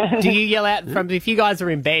go. Do you yell out if you guys are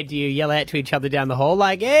in bed, do you yell out to each other down the hall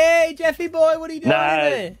like, hey, Jeffy boy, what are you doing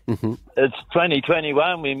there? It's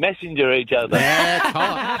 2021, we messenger each other. That's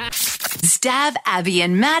hot. Stav, Abby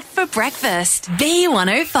and Matt for breakfast.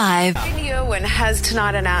 B105. Cindy Irwin has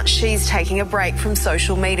tonight announced she's taking a break from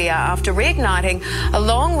social media after reigniting a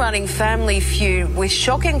long-running family feud with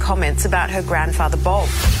shocking comments about her grandfather Bob.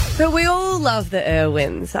 But we all love the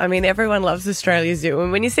Irwins. I mean, everyone loves Australia Zoo.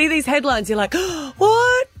 And when you see these headlines, you're like,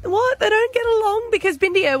 what? They don't get along? Because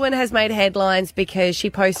Bindi Irwin has made headlines because she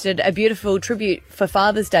posted a beautiful tribute for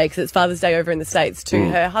Father's Day, because it's Father's Day over in the States, to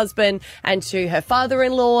her husband and to her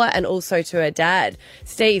father-in-law and also to her dad,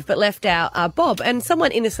 Steve, but left out Bob. And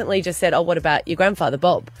someone innocently just said, what about your grandfather,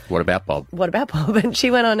 Bob? What about Bob? What about Bob? And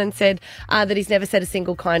she went on and said that he's never said a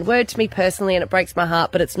single kind word to me personally, and it breaks my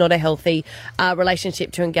heart, but it's not a healthy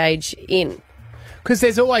relationship to engage in. Because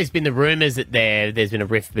there's always been the rumours that there's been a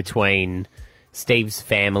rift between Steve's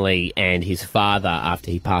family and his father after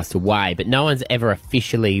he passed away, but no one's ever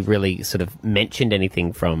officially really sort of mentioned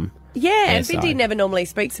anything from and Bindi never normally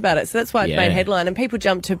speaks about it, so that's why it made headline, and people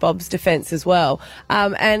jumped to Bob's defence as well.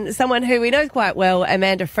 And someone who we know quite well,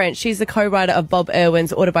 Amanda French, she's the co-writer of Bob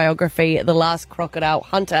Irwin's autobiography, The Last Crocodile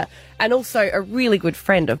Hunter, and also a really good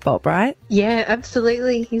friend of Bob, right? Yeah,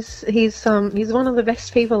 absolutely. He's one of the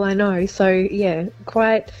best people I know, so yeah,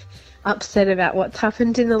 quite upset about what's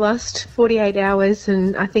happened in the last 48 hours,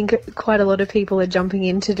 and I think quite a lot of people are jumping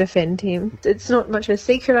in to defend him. It's not much of a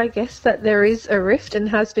secret, I guess, that there is a rift, and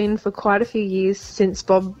has been for quite a few years since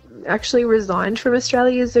Bob actually resigned from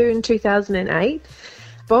Australia Zoo in 2008.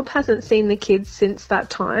 Bob hasn't seen the kids since that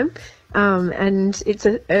time, and it's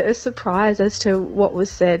a surprise as to what was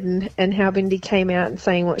said and how Bindi came out and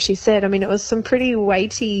saying what she said. I mean, it was some pretty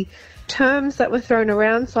weighty terms that were thrown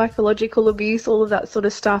around, psychological abuse, all of that sort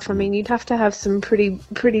of stuff. I mean, you'd have to have some pretty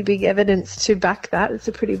big evidence to back that. It's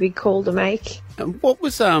a pretty big call to make. What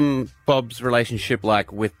was Bob's relationship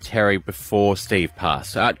like with Terry before Steve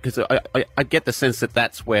passed? Because I get the sense that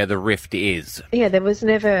that's where the rift is. Yeah, there was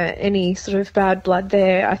never any sort of bad blood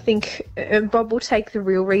there. I think Bob will take the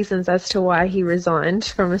real reasons as to why he resigned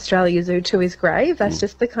from Australia Zoo to his grave. That's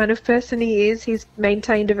just the kind of person he is. He's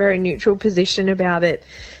maintained a very neutral position about it.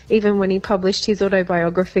 Even when he published his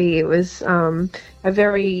autobiography, it was a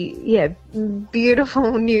very,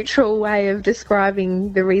 beautiful, neutral way of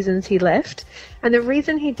describing the reasons he left. And the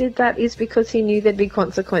reason he did that is because he knew there'd be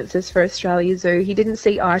consequences for Australia Zoo. He didn't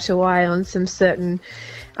see eye to eye on some certain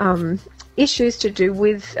issues to do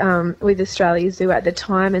with Australia Zoo at the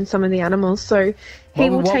time and some of the animals. So he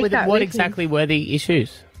will take that. What exactly were the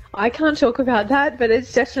issues? I can't talk about that, but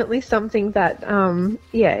it's definitely something that,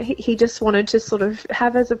 he just wanted to sort of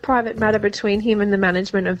have as a private matter between him and the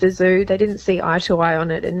management of the zoo. They didn't see eye to eye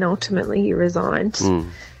on it, and ultimately he resigned.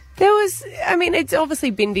 There was, I mean, it's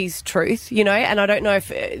obviously Bindi's truth, you know, and I don't know if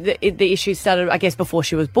the issue started, I guess, before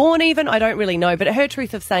she was born even. I don't really know, but her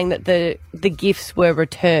truth of saying that the gifts were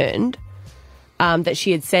returned, that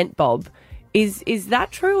she had sent Bob, is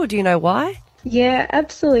that true, or do you know why? Yeah,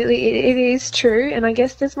 absolutely. It is true. And I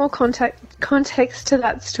guess there's more context to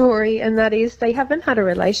that story, and that is they haven't had a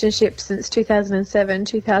relationship since 2007,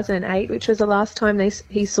 2008, which was the last time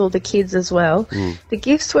he saw the kids as well. The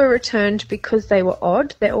gifts were returned because they were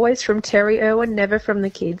odd. They're always from Terry Irwin, never from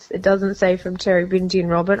the kids. It doesn't say from Terry, Bindi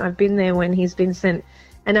and Robin. I've been there when he's been sent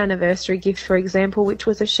an anniversary gift, for example, which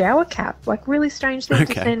was a shower cap. Like, really strange thing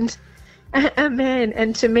to send a man.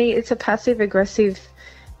 And to me, it's a passive-aggressive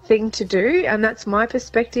thing to do, and that's my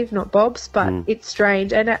perspective, not Bob's, but it's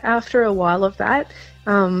strange. And after a while of that,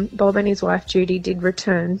 Bob and his wife Judy did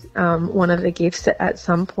return one of the gifts at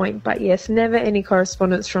some point, but yes, never any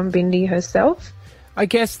correspondence from Bindi herself. I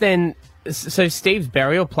guess then, so Steve's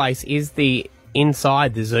burial place is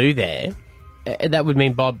inside the zoo there. That would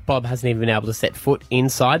mean Bob hasn't even been able to set foot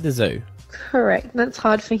inside the zoo. Correct. That's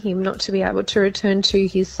hard for him not to be able to return to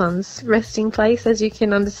his son's resting place, as you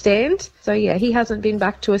can understand. So, yeah, he hasn't been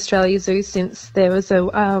back to Australia Zoo since there was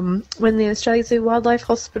when the Australia Zoo Wildlife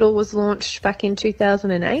Hospital was launched back in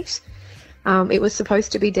 2008. It was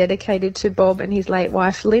supposed to be dedicated to Bob and his late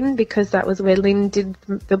wife, Lynn, because that was where Lynn did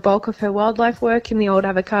the bulk of her wildlife work in the old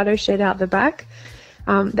avocado shed out the back.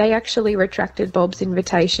 They actually retracted Bob's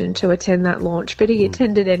invitation to attend that launch, but he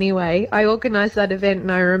attended anyway. I organised that event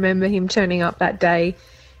and I remember him turning up that day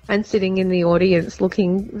and sitting in the audience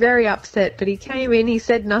looking very upset, but he came in, he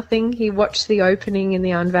said nothing, he watched the opening and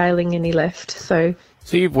the unveiling and he left. So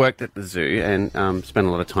you've worked at the zoo and spent a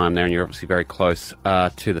lot of time there, and you're obviously very close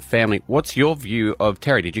to the family. What's your view of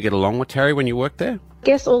Terry? Did you get along with Terry when you worked there? I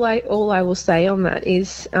guess all I will say on that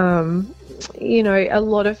is, a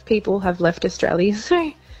lot of people have left Australia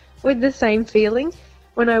so with the same feeling.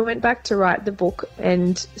 When I went back to write the book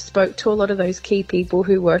and spoke to a lot of those key people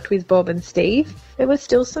who worked with Bob and Steve, there was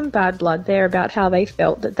still some bad blood there about how they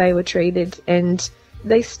felt that they were treated, and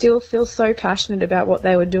they still feel so passionate about what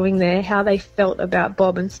they were doing there, how they felt about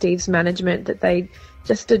Bob and Steve's management, that they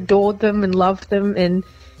just adored them and loved them and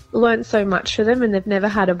learned so much for them, and they've never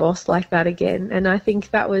had a boss like that again. And I think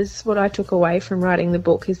that was what I took away from writing the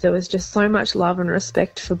book, is there was just so much love and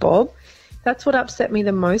respect for Bob. That's what upset me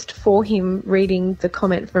the most for him reading the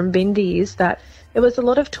comment from Bindi, is that there was a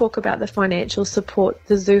lot of talk about the financial support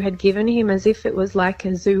the zoo had given him, as if it was like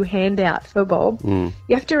a zoo handout for Bob. You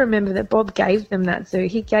have to remember that Bob gave them that zoo.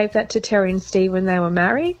 He gave that to Terry and Steve when they were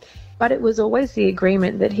married, but it was always the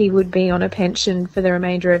agreement that he would be on a pension for the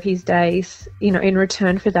remainder of his days, in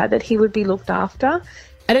return for that he would be looked after.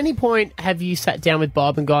 At any point, have you sat down with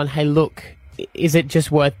Bob and gone, hey, look, is it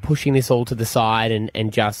just worth pushing this all to the side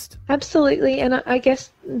and just... Absolutely, and I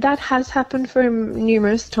guess that has happened for him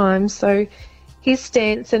numerous times. So his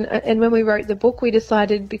stance, and when we wrote the book, we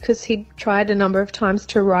decided, because he'd tried a number of times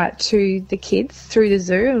to write to the kids through the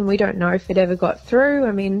zoo, and we don't know if it ever got through.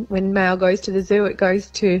 I mean, when mail goes to the zoo, it goes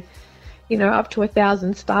to, up to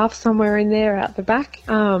 1,000 staff somewhere in there out the back.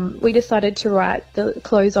 We decided to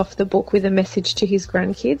close off the book with a message to his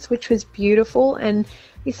grandkids, which was beautiful, and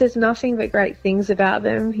he says nothing but great things about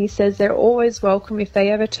them. He says they're always welcome if they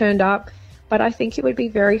ever turned up. But I think it would be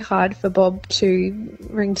very hard for Bob to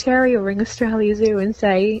ring Terry or ring Australia Zoo and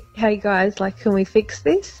say, hey guys, can we fix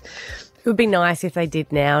this? It would be nice if they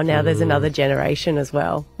did now. Now there's another generation as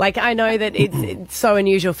well. I know that it's so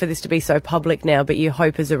unusual for this to be so public now, but you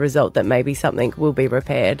hope as a result that maybe something will be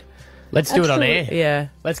repaired. Let's do it on air. Yeah.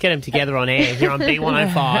 Let's get them together on air here on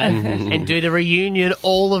B105 and do the reunion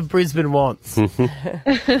all of Brisbane wants.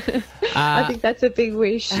 I think that's a big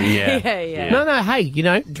wish. Yeah. No, hey,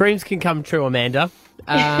 dreams can come true, Amanda.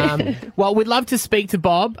 Well, we'd love to speak to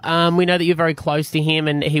Bob. We know that you're very close to him,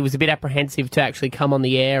 and he was a bit apprehensive to actually come on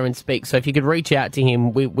the air and speak. So if you could reach out to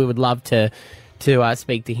him, we would love to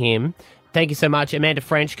speak to him. Thank you so much. Amanda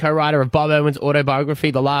French, co-writer of Bob Irwin's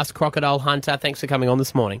autobiography, The Last Crocodile Hunter. Thanks for coming on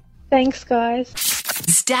this morning. Thanks, guys.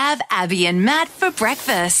 Stav, Abby and Matt for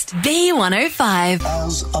breakfast. B105.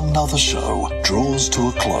 As another show draws to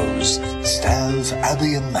a close, Stav,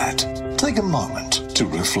 Abby and Matt take a moment to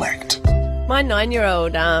reflect. My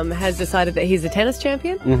 9-year-old has decided that he's a tennis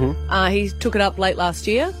champion. He took it up late last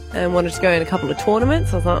year and wanted to go in a couple of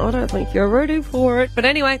tournaments. I was like, I don't think you're ready for it. But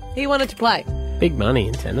anyway, he wanted to play. Big money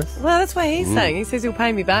in tennis. Well, that's what he's saying. He says he'll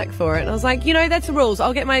pay me back for it. And I was like, that's the rules.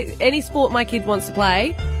 I'll get any sport my kid wants to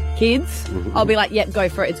play. I'll be like, yep, go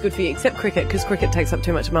for it. It's good for you. Except cricket, because cricket takes up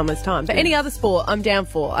too much of Mama's time. But any other sport, I'm down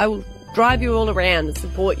for. I will drive you all around and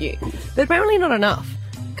support you. But apparently not enough.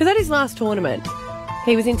 Because at his last tournament,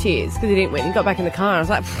 he was in tears because he didn't win. He got back in the car. And I was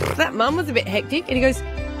like, that mum was a bit hectic. And he goes,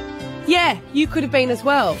 yeah, you could have been as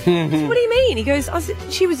well. I said, what do you mean? He goes,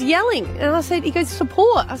 she was yelling. And I said, he goes,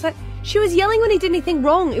 support. I was like, she was yelling when he did anything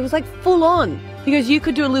wrong. It was full on. He goes, you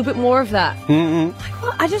could do a little bit more of that.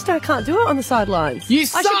 What? I can't do it on the sidelines. You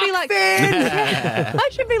suck, should be like, I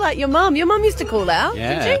should be like your mum. Your mum used to call out,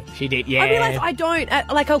 didn't she? She did, yeah. I realise I don't.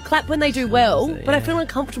 I'll clap when they do well, but I feel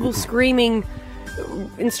uncomfortable screaming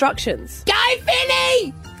instructions. Go,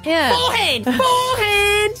 Finny! Yeah. Forehand!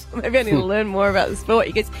 Forehand! Maybe I need to learn more about the sport.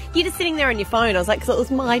 He goes, you're just sitting there on your phone. I was like, because it was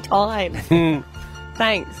my time.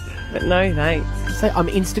 Thanks. But no thanks. So I'm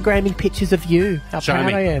Instagramming pictures of you. How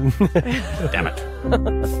proud I am. Damn it.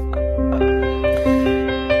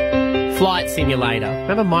 Flight Simulator.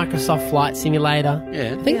 Remember Microsoft Flight Simulator?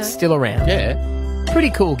 Yeah. I think it's still around. Yeah.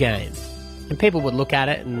 Pretty cool game. And people would look at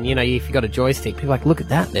it and, if you got a joystick, people are like, look at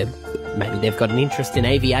that. Maybe they've got an interest in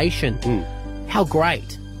aviation. How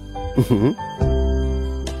great.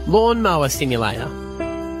 Lawnmower Simulator.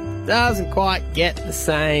 Doesn't quite get the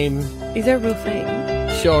same. Is there a real thing?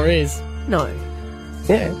 Sure is. No.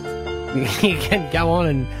 Yeah. You can go on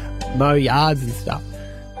and mow yards and stuff.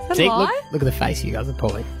 Is that a lie? Look at the face you guys are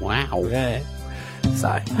pulling. Wow. Yeah.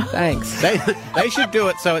 So, thanks. They should do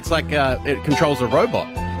it so it's like it controls a robot.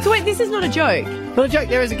 So wait, this is not a joke. Not a joke,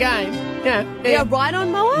 there is a game. Yeah. Yeah,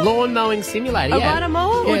 ride-on mower? Lawn mowing simulator, A yeah. ride-on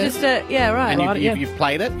mower? Or Yeah. just a... Yeah, right. And Right, you've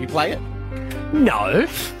played it? You play it? No.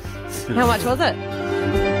 How much was it?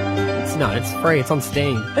 It's free. It's on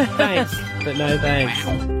Steam. Thanks, but no thanks.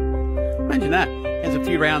 Imagine that. Has a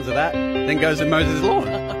few rounds of that, then goes and mows his lawn.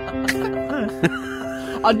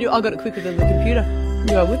 I got it quicker than the computer.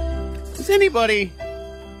 Knew I would. Has anybody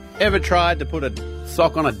ever tried to put a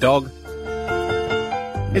sock on a dog?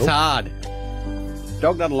 It's hard.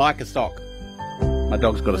 Dog doesn't like a sock. My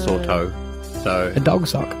dog's got a sore toe, so A dog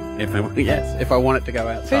sock. if I want it to go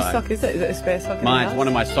outside. Whose sock is it? Is it a spare sock? in the Mine's house? one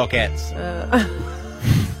of my sockettes.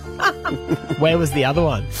 Where was the other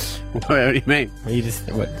one? What do you mean? You just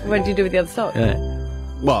what? What did you do with the other sock? Yeah.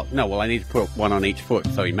 Well, no. I need to put one on each foot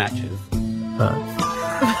so he matches.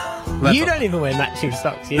 That's You all. don't even wear matching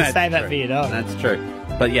socks. You That's save that true. for your dog. That's true.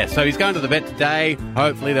 But yeah, so he's going to the vet today.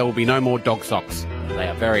 Hopefully there will be no more dog socks. They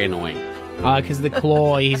are very annoying. Because the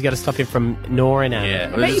claw, he's got to stop him from gnawing at Yeah.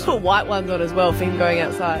 it. I bet you put white ones on as well for him going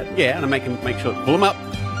outside. Yeah, and I make sure pull them up.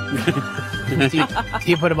 Do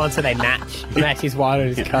you put them on so they match his white on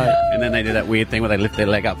his coat? And then they do that weird thing where they lift their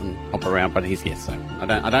leg up and hop around. But he's so I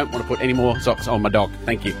don't want to put any more socks on my dog.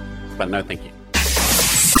 Thank you, but no, thank you.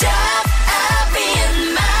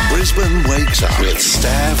 Brisbane wakes up with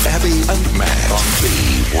Stav, Abby, and Matt on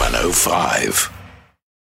B105.